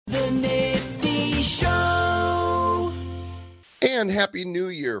And Happy New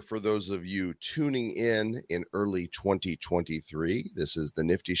Year for those of you tuning in early 2023. This is the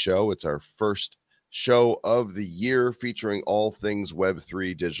Nifty Show. It's our first show of the year featuring all things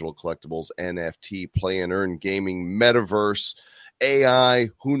Web3, digital collectibles, NFT, play and earn, gaming, metaverse, AI,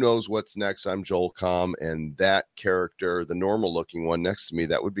 who knows what's next. I'm Joel Comm, and that character, the normal looking one next to me,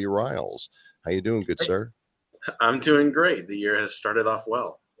 that would be Riles. How you doing, good sir? I'm doing great. The year has started off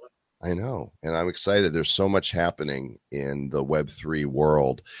well. I know, and I'm excited. There's so much happening in the Web3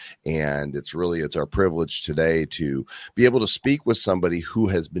 world, and it's our privilege today to be able to speak with somebody who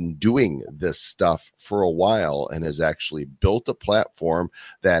has been doing this stuff for a while and has actually built a platform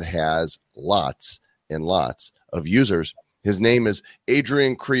that has lots and lots of users. His name is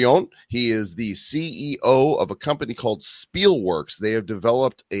Adrian Creon. He is the CEO of a company called Spielworks. They have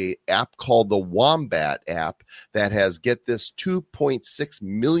developed an app called the Wombat.app that has, get this, 2.6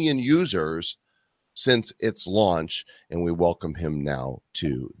 million users since its launch. And we welcome him now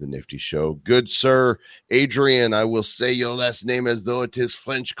to the Nifty Show. Good sir, Adrian, I will say your last name as though it is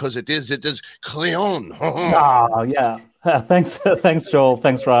French, because it is Creon. Yeah. Thanks, Joel.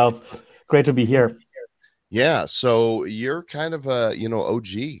 Thanks, Riles. Great to be here. Yeah, so you're kind of a OG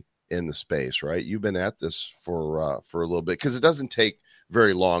in the space, right? You've been at this for a little bit, because it doesn't take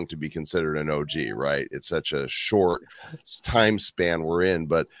very long to be considered an OG, right? It's such a short time span we're in.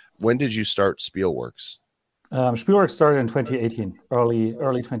 But when did you start Spielworks? Spielworks started in 2018, early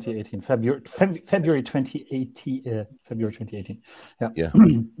 2018, February 2018. February 2018. Yeah.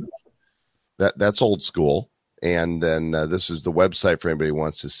 That's old school. And then this is the website for anybody who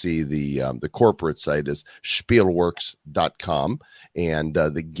wants to see the corporate site is Spielworks.com. And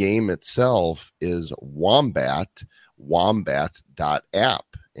the game itself is Wombat, Wombat.app.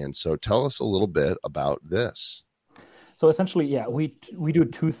 And so tell us a little bit about this. So essentially, we do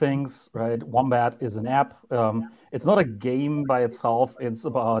two things, right? Wombat is an app. It's not a game by itself. It's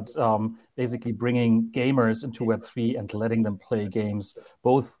about basically bringing gamers into Web3 and letting them play games,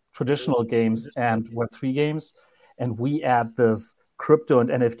 both traditional games and Web3 games. And we add this crypto and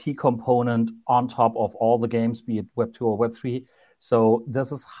NFT component on top of all the games, be it Web2 or Web3. So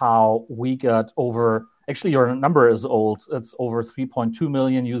this is how we got over, actually your number is old. It's over 3.2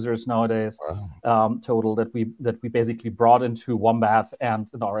 million users nowadays. Wow. Total that we basically brought into Wombat and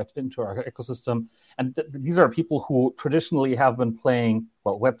into our ecosystem. And these are people who traditionally have been playing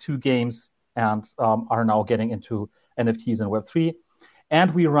Web2 games and are now getting into NFTs and Web3.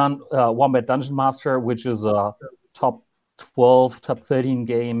 And we run Wombat Dungeon Master, which is a top 12, top 13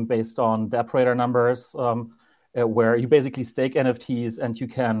 game based on the operator numbers, where you basically stake NFTs and you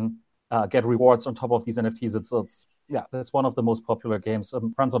can get rewards on top of these NFTs. That's one of the most popular games.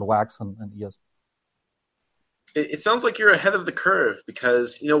 Runs on Wax and EOS. It sounds like you're ahead of the curve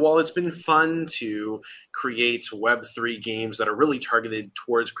because, while it's been fun to create Web3 games that are really targeted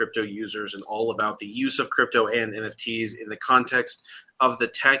towards crypto users and all about the use of crypto and NFTs in the context of the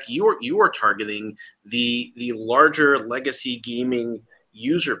tech, you are targeting the larger legacy gaming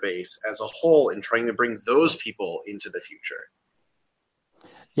user base as a whole and trying to bring those people into the future.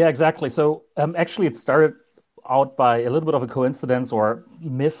 Yeah, exactly. So actually it started out by a little bit of a coincidence or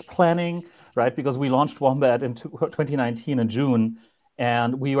misplanning, right? Because we launched Wombat in 2019 in June,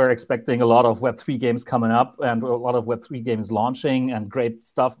 and we were expecting a lot of Web3 games coming up and a lot of Web3 games launching and great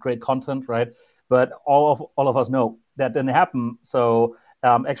stuff, great content, right? But all of us know that didn't happen. So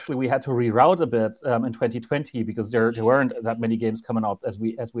actually we had to reroute a bit in 2020 because there weren't that many games coming out as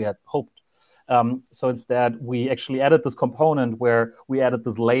we had hoped. So instead, we actually added this component where we added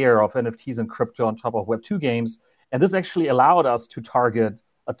this layer of NFTs and crypto on top of Web2 games. And this actually allowed us to target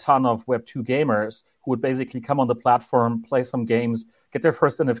a ton of Web2 gamers who would basically come on the platform, play some games, get their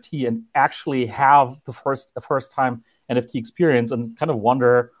first NFT, and actually have the first time NFT experience and kind of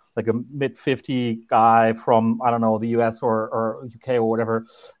wonder, like a mid-50 guy from, I don't know, the US or UK or whatever,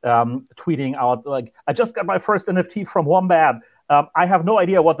 tweeting out, like, I just got my first NFT from Wombat. I have no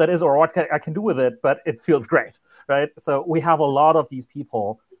idea what that is or what I can do with it, but it feels great, right? So we have a lot of these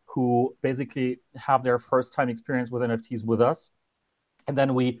people who basically have their first time experience with NFTs with us. And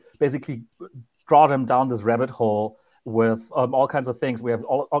then we basically draw them down this rabbit hole with all kinds of things. We have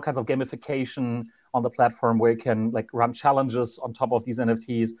all kinds of gamification on the platform where you can run challenges on top of these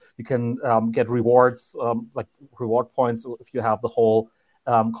NFTs. You can get rewards, like reward points if you have the whole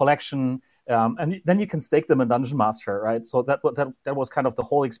collection. And then you can stake them in Dungeon Master, right? So that was kind of the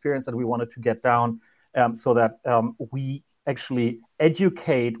whole experience that we wanted to get down, so that we actually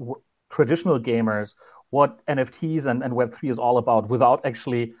educate traditional gamers what NFTs and Web3 is all about without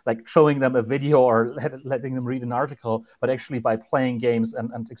actually showing them a video or letting them read an article, but actually by playing games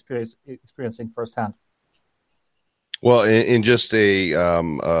and experiencing firsthand. Well, in just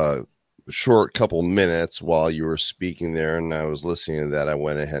a short couple minutes while you were speaking there, and I was listening to that, I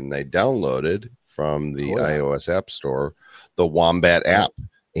went ahead and I downloaded from the iOS App Store the Wombat app,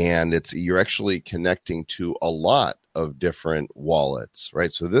 and you're actually connecting to a lot of different wallets,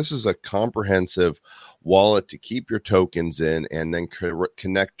 right? So this is a comprehensive wallet to keep your tokens in, and then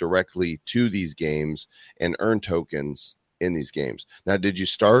connect directly to these games and earn tokens in these games. Now, did you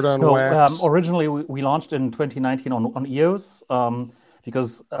start on Wax? Originally, we launched in 2019 on EOS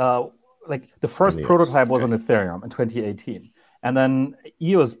because like the first prototype was on Ethereum in 2018. And then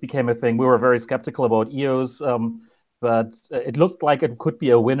EOS became a thing. We were very skeptical about EOS, but it looked like it could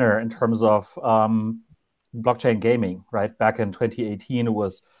be a winner in terms of blockchain gaming, right? Back in 2018, it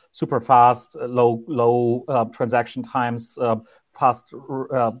was super fast, low transaction times, fast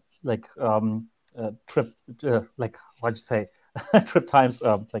trip, what'd you say? Trip times,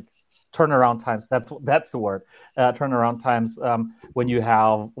 like turnaround times. That's the word. Turnaround times when you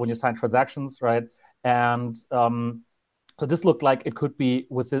sign transactions, right? And so this looked like it could be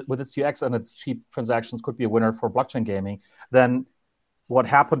with its UX and its cheap transactions could be a winner for blockchain gaming. Then what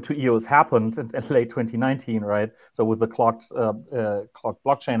happened to EOS happened in late 2019, right? So with the clocked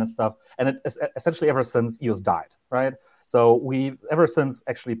blockchain and stuff, and it essentially ever since EOS died, right? So we ever since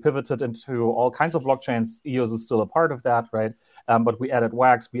actually pivoted into all kinds of blockchains. EOS is still a part of that, right? But we added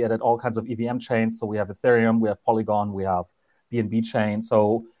Wax, we added all kinds of EVM chains. So we have Ethereum, we have Polygon, we have BNB chain.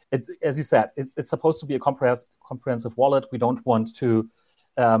 So it's, as you said, it's supposed to be a comprehensive wallet. We don't want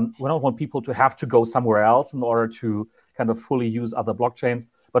people to have to go somewhere else in order to kind of fully use other blockchains,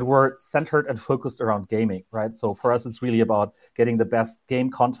 but we're centered and focused around gaming, right? So for us, it's really about getting the best game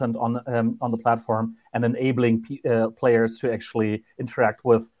content on the platform and enabling players to actually interact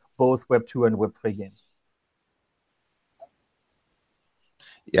with both Web 2 and Web 3 games.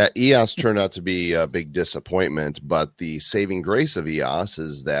 Yeah, EOS turned out to be a big disappointment, but the saving grace of EOS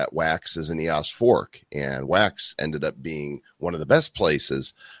is that Wax is an EOS fork, and Wax ended up being one of the best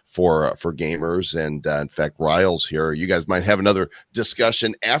places for gamers. And in fact, Riles here, you guys might have another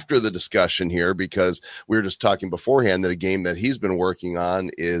discussion after the discussion here, because we were just talking beforehand that a game that he's been working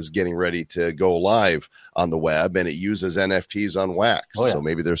on is getting ready to go live on the web, and it uses NFTs on Wax. So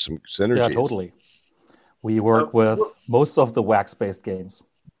maybe there's some synergies. Yeah, totally. We work with most of the Wax-based games.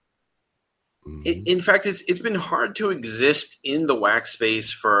 In fact, it's been hard to exist in the Wax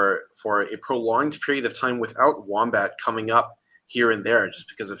space for a prolonged period of time without Wombat coming up here and there, just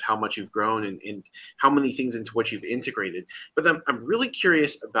because of how much you've grown and how many things into which you've integrated. But then I'm really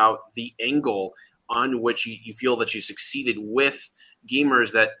curious about the angle on which you feel that you succeeded with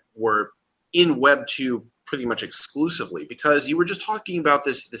gamers that were in Web 2 pretty much exclusively, because you were just talking about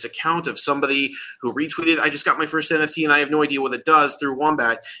this account of somebody who retweeted, I just got my first NFT and I have no idea what it does, through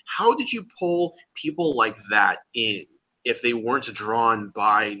Wombat. How did you pull people like that in if they weren't drawn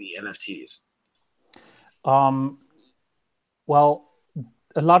by the NFTs? Well,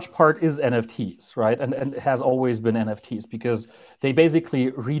 a large part is NFTs, right? And it has always been NFTs, because they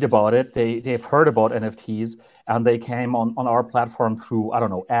basically read about it. They've heard about NFTs, and they came on our platform through, I don't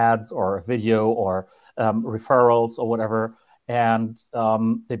know, ads or a video or referrals or whatever. And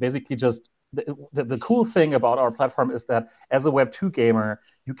they basically just, the cool thing about our platform is that as a Web 2 gamer,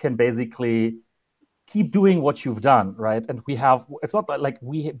 you can basically keep doing what you've done, right? And it's not like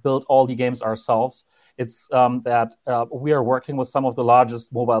we built all the games ourselves. It's that we are working with some of the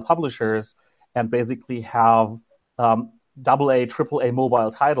largest mobile publishers and basically have AA, AAA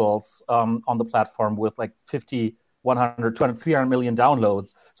mobile titles on the platform with like 50, 100, 200, 300 million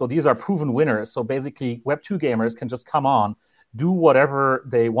downloads. So these are proven winners. So basically, Web 2 gamers can just come on, do whatever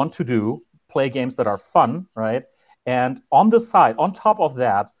they want to do, play games that are fun, right? And on the side, on top of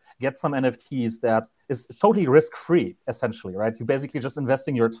that, get some NFTs that is totally risk-free, essentially, right? You're basically just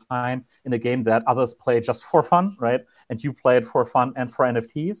investing your time in a game that others play just for fun, right? And you play it for fun and for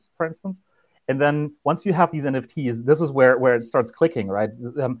NFTs, for instance. And then once you have these NFTs, this is where it starts clicking, right?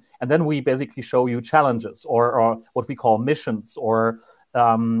 And then we basically show you challenges or what we call missions, or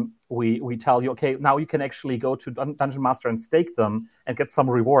we tell you, okay, now you can actually go to Dungeon Master and stake them and get some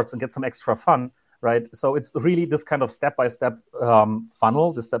rewards and get some extra fun, right? So it's really this kind of step-by-step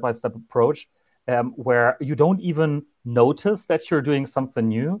funnel, this step-by-step approach, where you don't even notice that you're doing something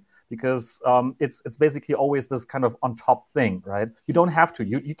new, because it's basically always this kind of on top thing, right? You don't have to.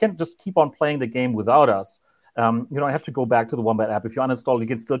 You can just keep on playing the game without us. You don't have to go back to the Wombat app. If you uninstall, you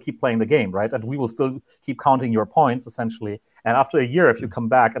can still keep playing the game, right? And we will still keep counting your points, essentially. And after a year, if you come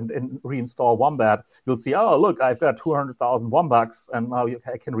back and reinstall Wombat, you'll see, oh, look, I've got 200,000 Wombats, and now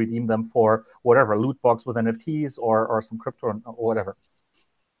I can redeem them for whatever, loot box with NFTs or some crypto or whatever.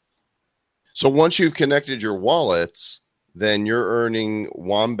 So once you've connected your wallets, then you're earning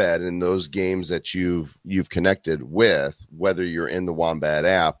Wombat in those games that you've connected with, whether you're in the Wombat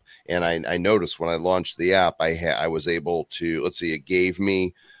app. And I noticed when I launched the app, I was able to, let's see, it gave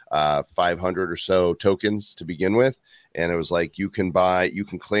me 500 or so tokens to begin with. And it was like, you can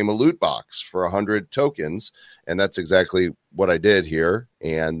claim a loot box for 100 tokens. And that's exactly what I did here.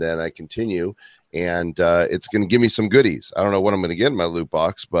 And then I continue, and it's going to give me some goodies. I don't know what I'm going to get in my loot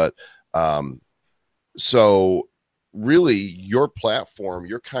box, but so really your platform,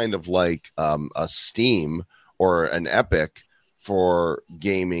 you're kind of like a Steam or an Epic for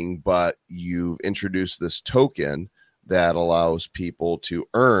gaming, but you've introduced this token that allows people to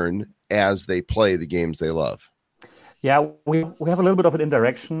earn as they play the games they love. Yeah, we have a little bit of an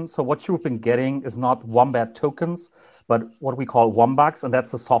indirection. So what you've been getting is not Wombat tokens, but what we call Wombats, and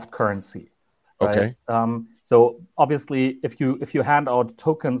that's a soft currency. Right? Okay. So obviously, if you hand out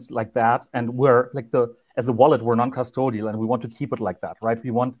tokens like that, and we're like as a wallet, we're non-custodial, and we want to keep it like that, right?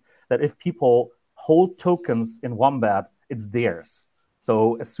 We want that if people hold tokens in Wombat, it's theirs.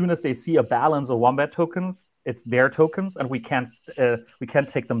 So as soon as they see a balance of Wombat tokens, it's their tokens, and we can't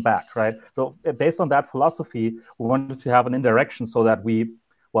take them back, right? So based on that philosophy, we wanted to have an indirection so that we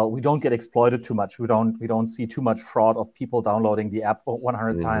don't get exploited too much. We don't see too much fraud of people downloading the app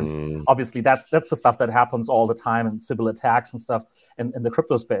 100 times. Obviously, that's the stuff that happens all the time, and Sybil attacks and stuff in the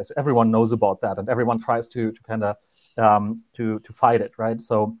crypto space. Everyone knows about that, and everyone tries to kind of to fight it, right?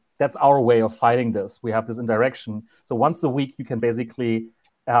 So that's our way of fighting this. We have this indirection. So once a week, you can basically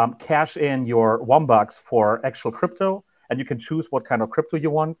cash in your Wombats for actual crypto, and you can choose what kind of crypto you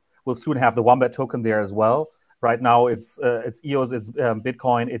want. We'll soon have the Wombat token there as well. Right now, it's EOS, it's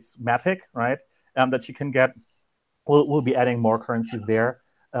Bitcoin, it's Matic, right? That you can get. We'll be adding more currencies there.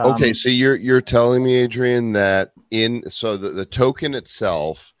 Okay, so you're telling me, Adrian, that the token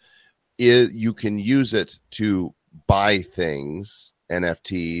itself you can use it to buy things,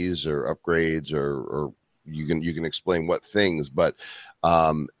 NFTs or upgrades, or you can explain what things, but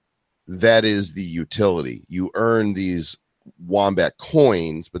that is the utility. You earn these Wombat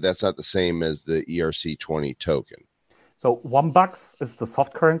coins, but that's not the same as the ERC20 token. So Wombats is the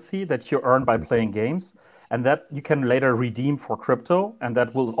soft currency that you earn by playing games, and that you can later redeem for crypto, and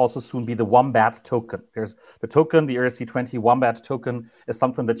that will also soon be the Wombat token. There's the token, the ERC20 Wombat token is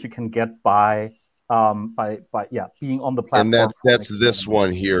something that you can get by being on the platform. And that's this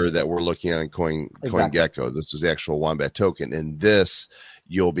one here that we're looking at in CoinGecko. This is the actual Wombat token, and this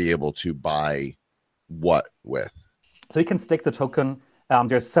you'll be able to buy what with? So you can stake the token.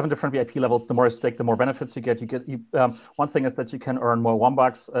 There's 7 different VIP levels. The more you stake, the more benefits you get. One thing is that you can earn more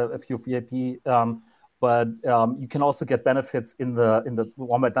Wombats if you're VIP, but you can also get benefits in the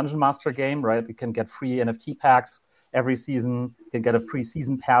Wombat Dungeon Master game, right? You can get free NFT packs every season. You can get a free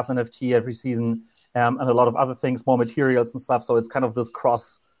season pass NFT every season, and a lot of other things, more materials and stuff. So it's kind of this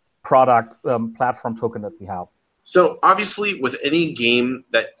cross-product platform token that we have. So obviously, with any game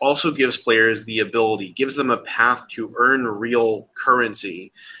that also gives players the ability, gives them a path to earn real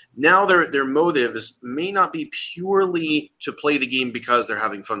currency, now their motives may not be purely to play the game because they're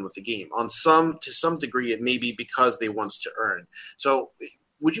having fun with the game. To some degree, it may be because they want to earn. So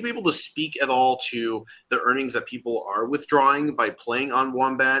would you be able to speak at all to the earnings that people are withdrawing by playing on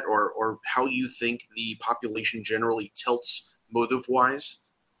Wombat, or how you think the population generally tilts motive-wise?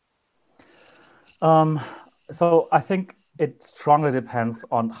 So I think it strongly depends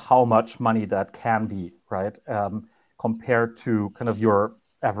on how much money that can be, right? Compared to kind of your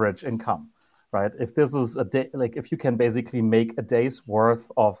average income, right? If this is a day, like if you can basically make a day's worth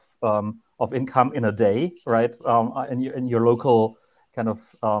of income in a day, right? In your local kind of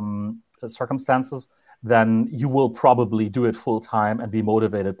circumstances, then you will probably do it full time and be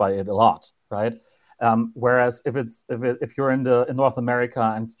motivated by it a lot, right? Whereas if you're in North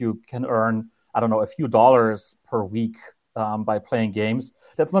America and you can earn, I don't know, a few dollars per week by playing games,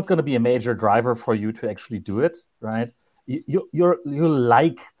 that's not going to be a major driver for you to actually do it, right? You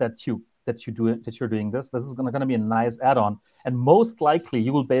like that you're doing this. This is going to be a nice add-on, and most likely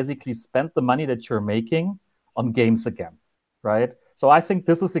you will basically spend the money that you're making on games again, right? So I think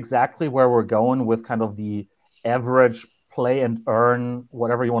this is exactly where we're going with kind of the average play and earn,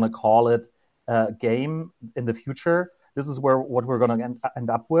 whatever you want to call it, game in the future. This is what we're going to end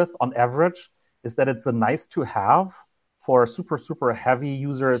up with on average, is that it's a nice to have. For super, super heavy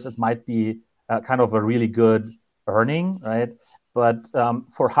users, it might be kind of a really good earning, right? But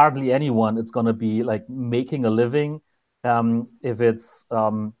for hardly anyone, it's going to be like making a living if it's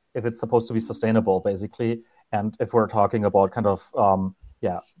supposed to be sustainable, basically. And if we're talking about kind of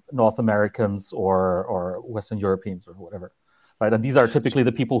North Americans or Western Europeans or whatever. right? And these are typically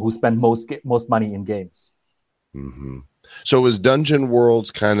the people who spend most money in games. Mm-hmm. So is Dungeon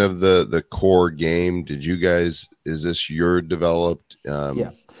Worlds kind of the core game? Is this your developed? Yeah.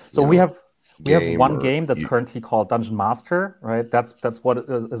 So we have one game that's currently called Dungeon Master, right? That's what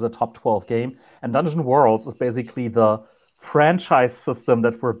is a top 12 game. And Dungeon Worlds is basically the franchise system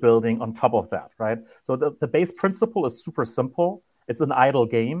that we're building on top of that, right? So the base principle is super simple. It's an idle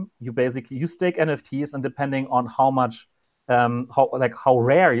game. You stake NFTs, and depending on how much how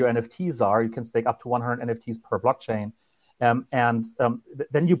rare your NFTs are, you can stake up to 100 NFTs per blockchain.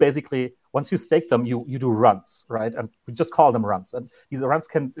 Then you basically, once you stake them, you do runs, right? And we just call them runs. And these runs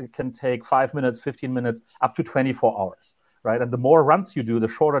can take 5 minutes, 15 minutes, up to 24 hours, right? And the more runs you do, the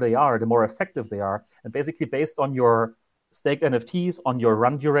shorter they are, the more effective they are. And basically based on your staked NFTs, on your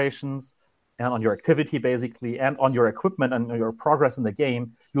run durations, and on your activity, basically, and on your equipment and your progress in the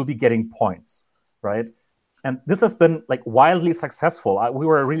game, you'll be getting points, right? And this has been like wildly successful. We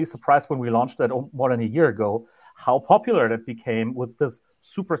were really surprised when we launched it more than a year ago, how popular that became with this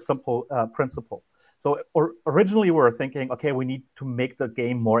super simple principle. So originally we were thinking, okay, we need to make the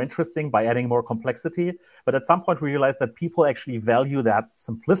game more interesting by adding more complexity. But at some point we realized that people actually value that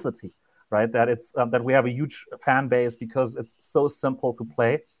simplicity, right? That it's that we have a huge fan base because it's so simple to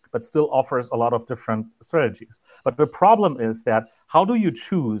play, but still offers a lot of different strategies. But the problem is that how do you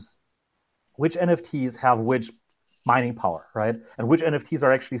choose which NFTs have which mining power, right? And which NFTs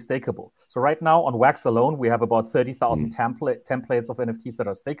are actually stakeable. So right now on Wax alone, we have about 30,000 templates of NFTs that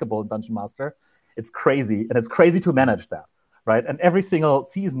are stakeable in Dungeon Master. It's crazy, and it's crazy to manage that, right? And every single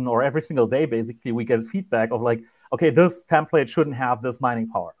season or every single day, basically, we get feedback of like, okay, this template shouldn't have this mining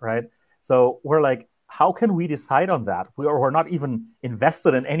power, right? So we're like, how can we decide on that? We're not even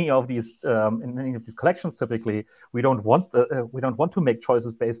invested in any of these collections. Typically, we don't want to make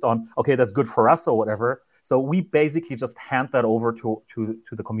choices based on, okay, that's good for us or whatever. So we basically just hand that over to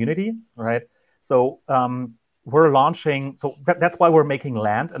the community, right? So we're launching. So that's why we're making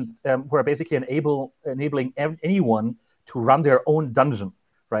land, and we're basically enabling anyone to run their own dungeon,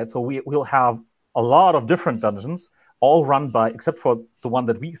 right? So we'll have a lot of different dungeons, all run by, except for the one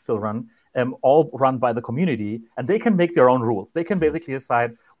that we still run, all run by the community, and they can make their own rules. They can basically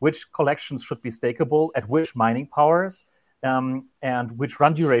decide which collections should be stakeable at which mining powers, and which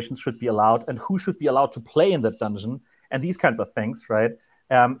run durations should be allowed, and who should be allowed to play in that dungeon, and these kinds of things, right?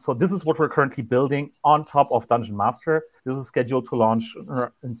 So this is what we're currently building on top of Dungeon Master. This is scheduled to launch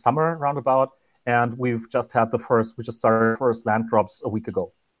in summer roundabout, and we just started the first land drops a week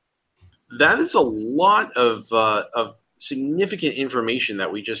ago. That is a lot of significant information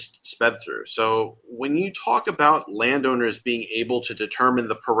that we just sped through. So when you talk about landowners being able to determine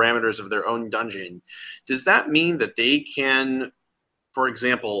the parameters of their own dungeon, does that mean that they can, for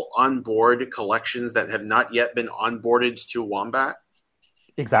example, onboard collections that have not yet been onboarded to Wombat?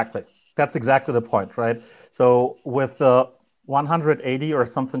 Exactly. That's exactly the point, right? So with the 180 or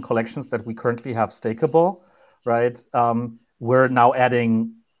something collections that we currently have stakeable, right, we're now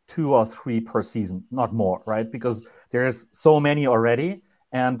adding 2 or 3 per season, not more, right? Because there's so many already,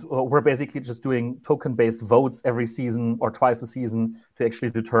 and we're basically just doing token-based votes every season or twice a season to actually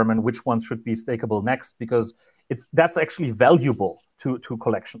determine which ones should be stakeable next, because that's actually valuable to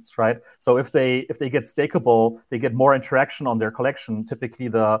collections, right? So if they get stakeable, they get more interaction on their collection. Typically,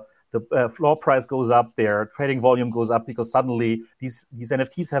 the floor price goes up, their trading volume goes up, because suddenly these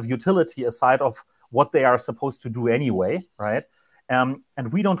NFTs have utility aside of what they are supposed to do anyway, right? And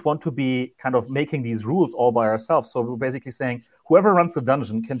we don't want to be kind of making these rules all by ourselves. So we're basically saying whoever runs the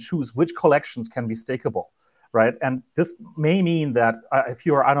dungeon can choose which collections can be stakeable, right? And this may mean that if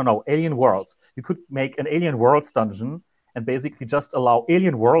you're, I don't know, Alien Worlds, you could make an Alien Worlds dungeon and basically just allow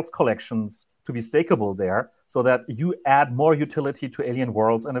Alien Worlds collections to be stakeable there, so that you add more utility to Alien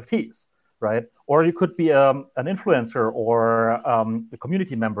Worlds NFTs, right? Or you could be an influencer or a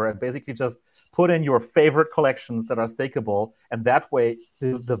community member and basically just put in your favorite collections that are stakeable, and that way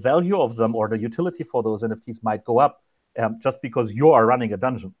the value of them or the utility for those NFTs might go up just because you are running a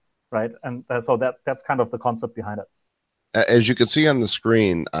dungeon, right? And so that's kind of the concept behind it. As you can see on the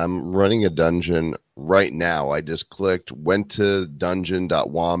screen, I'm running a dungeon right now. I just went to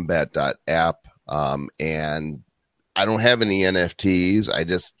dungeon.wombat.app, and I don't have any NFTs. I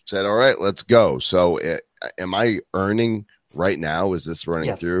just said, all right, let's go. So am I earning right now? Is this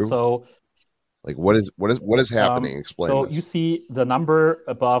running through? So like what is happening? Explain so this. You see the number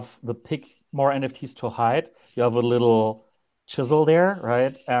above the pick more NFTs to hide. You have a little chisel there,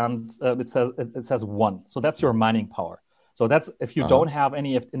 right? And it says 1. So that's your mining power. So that's if you don't have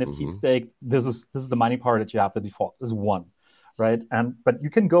any NFT staked, this is the mining power that you have. The default is 1, right? But you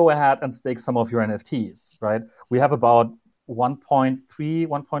can go ahead and stake some of your NFTs, right? We have about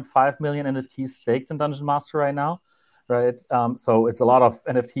 1.5 million NFTs staked in Dungeon Master right now, right? So it's a lot of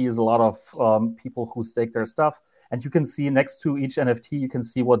NFTs, a lot of people who stake their stuff. And you can see next to each NFT, you can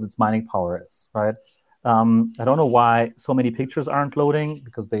see what its mining power is, right? I don't know why so many pictures aren't loading,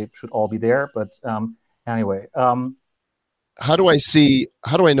 because they should all be there. But anyway. How do I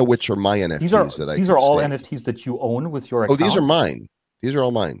know which are my NFTs these are all NFTs that you own with your account? Oh, these are mine. These are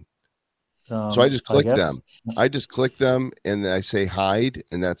all mine. So I just click them. I just click them and I say hide,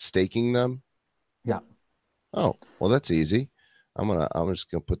 and that's staking them. Yeah. Oh, well, that's easy. I'm just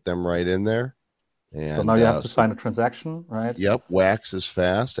gonna put them right in there. And so now you have to sign a transaction, right? Yep. Wax is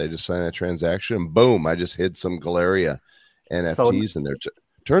fast. I just sign a transaction, and boom, I just hid some Galeria NFTs in there.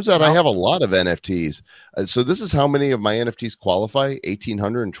 Turns out I have a lot of NFTs. So this is how many of my NFTs qualify?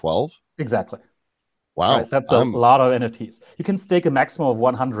 1,812? Exactly. Wow. Right. That's a lot of NFTs. You can stake a maximum of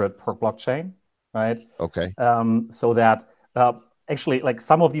 100 per blockchain, right? Okay. So that actually, like,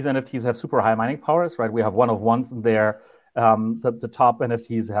 some of these NFTs have super high mining powers, right? We have one of ones in there. The top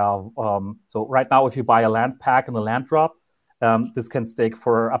NFTs have, so right now, if you buy a land pack and a land drop, this can stake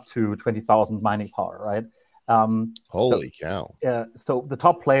for up to 20,000 mining power, right? Holy cow. So the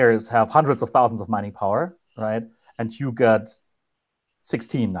top players have hundreds of thousands of mining power, right? And you got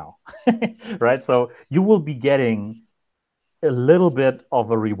 16 now, right? So you will be getting a little bit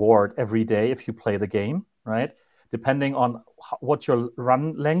of a reward every day if you play the game, right? Depending on what your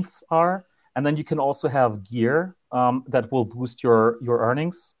run lengths are. And then you can also have gear that will boost your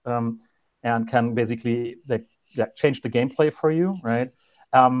earnings and can basically change the gameplay for you, right?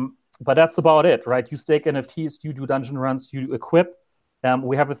 But that's about it, right? You stake NFTs, you do dungeon runs, you equip.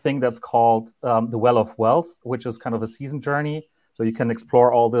 We have a thing that's called the Well of Wealth, which is kind of a season journey. So you can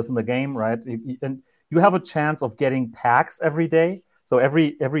explore all this in the game, right? And you have a chance of getting packs every day. So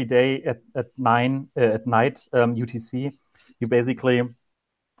every day at night UTC, you basically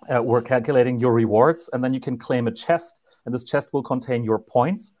we're calculating your rewards, and then you can claim a chest, and this chest will contain your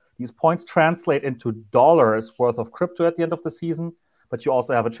points. These points translate into dollars worth of crypto at the end of the season, but you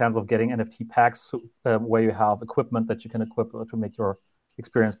also have a chance of getting NFT packs where you have equipment that you can equip to make your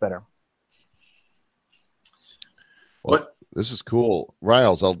experience better. Well, this is cool.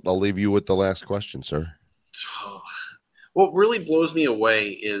 Riles, I'll leave you with the last question, sir. What really blows me away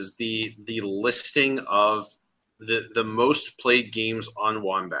is the listing of the most played games on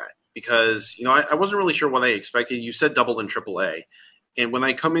Wombat, because I wasn't really sure what I expected. You said double in AAA, and when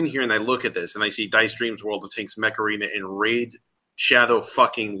I come in here and I look at this and I see Dice Dreams, World of Tanks, Mech Arena, and Raid Shadow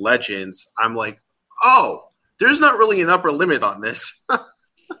fucking Legends, I'm like, oh, there's not really an upper limit on this.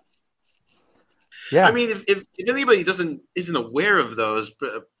 Yeah. I mean, if anybody isn't aware of those,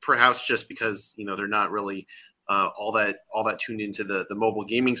 perhaps just because they're not really all that tuned into the mobile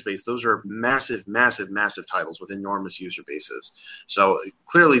gaming space, those are massive titles with enormous user bases. So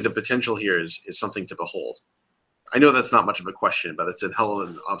clearly, the potential here is something to behold. I know that's not much of a question, but it's a hell of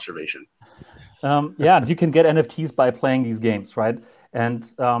an observation. Yeah, you can get NFTs by playing these games, right? And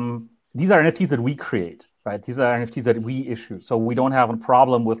these are NFTs that we create, right? These are NFTs that we issue, so we don't have a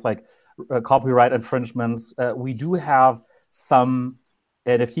problem with copyright infringements. We do have some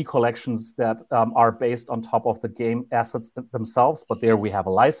NFT collections that are based on top of the game assets themselves, but there we have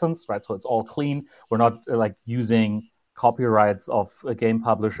a license, right? So it's all clean. We're not using copyrights of game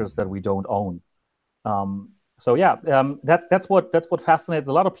publishers that we don't own. So yeah, that's what fascinates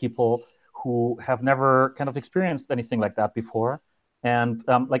a lot of people who have never kind of experienced anything like that before. And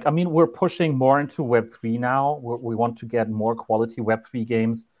we're pushing more into Web3 now. We want to get more quality Web3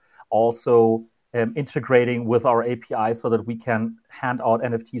 games, also integrating with our API so that we can hand out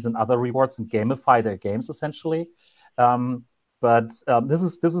NFTs and other rewards and gamify their games essentially. But this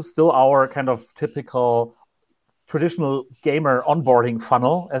is still our kind of typical traditional gamer onboarding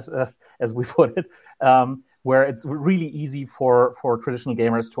funnel, as we put it, where it's really easy for traditional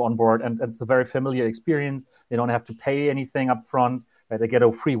gamers to onboard, and it's a very familiar experience. They don't have to pay anything up front. Right? They get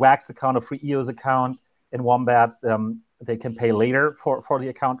a free Wax account, a free EOS account in Wombat. They can pay later for the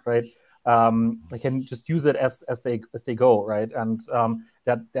account, right? They can just use it as they go, right? And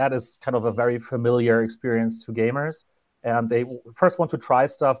that is kind of a very familiar experience to gamers. And they first want to try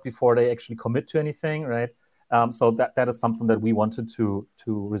stuff before they actually commit to anything, right? So that is something that we wanted to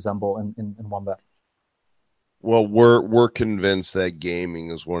resemble in Wombat. Well, we're convinced that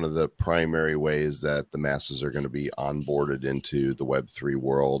gaming is one of the primary ways that the masses are going to be onboarded into the Web3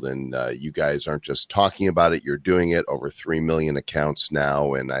 world. And you guys aren't just talking about it, you're doing it. Over 3 million accounts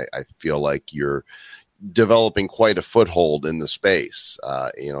now. And I feel like you're developing quite a foothold in the space.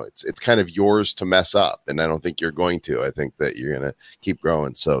 It's kind of yours to mess up. And I don't think you're going to. I think that you're going to keep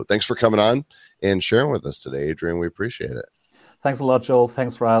growing. So thanks for coming on and sharing with us today, Adrian. We appreciate it. Thanks a lot, Joel.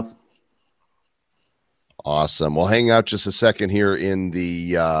 Thanks, Riles. Awesome. We'll hang out just a second here in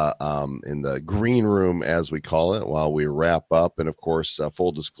the green room, as we call it, while we wrap up. And of course,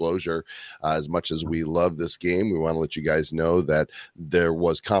 full disclosure, as much as we love this game, we want to let you guys know that there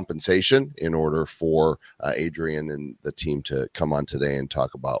was compensation in order for Adrian and the team to come on today and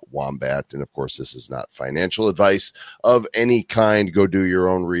talk about Wombat. And of course, this is not financial advice of any kind. Go do your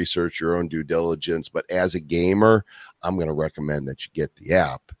own research, your own due diligence. But as a gamer, I'm going to recommend that you get the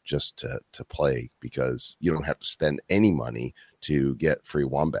app just to play, because you don't have to spend any money to get free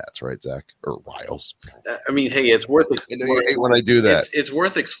Wombats, right, Zach? Or Riles? I mean, hey, it's worth it. I know you hate when I do that. It's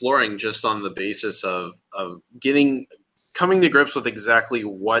worth exploring just on the basis of coming to grips with exactly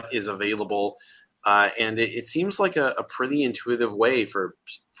what is available. And it seems like a pretty intuitive way for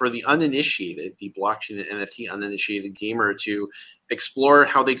the uninitiated, the blockchain and NFT uninitiated gamer to explore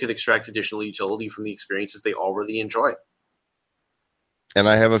how they could extract additional utility from the experiences they already enjoy. And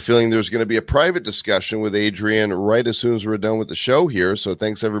I have a feeling there's going to be a private discussion with Adrian right as soon as we're done with the show here. So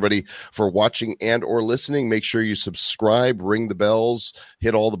thanks, everybody, for watching and or listening. Make sure you subscribe, ring the bells,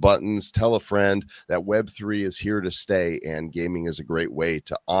 hit all the buttons, tell a friend that Web3 is here to stay, and gaming is a great way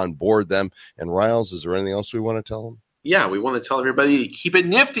to onboard them. And Riles, is there anything else we want to tell them? Yeah, we want to tell everybody to keep it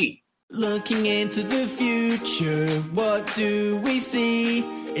nifty. Looking into the future, what do we see?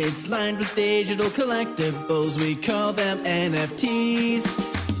 It's lined with digital collectibles, we call them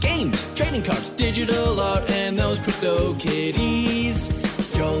NFTs. Games, trading cards, digital art, and those crypto kitties.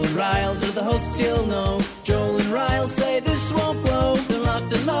 Joel and Riles are the hosts, you'll know. Joel and Riles say this won't blow. They're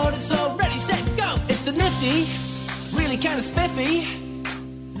locked and loaded, so ready, set, go! It's the nifty, really kind of spiffy.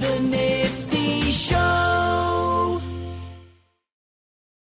 The Nifty Show.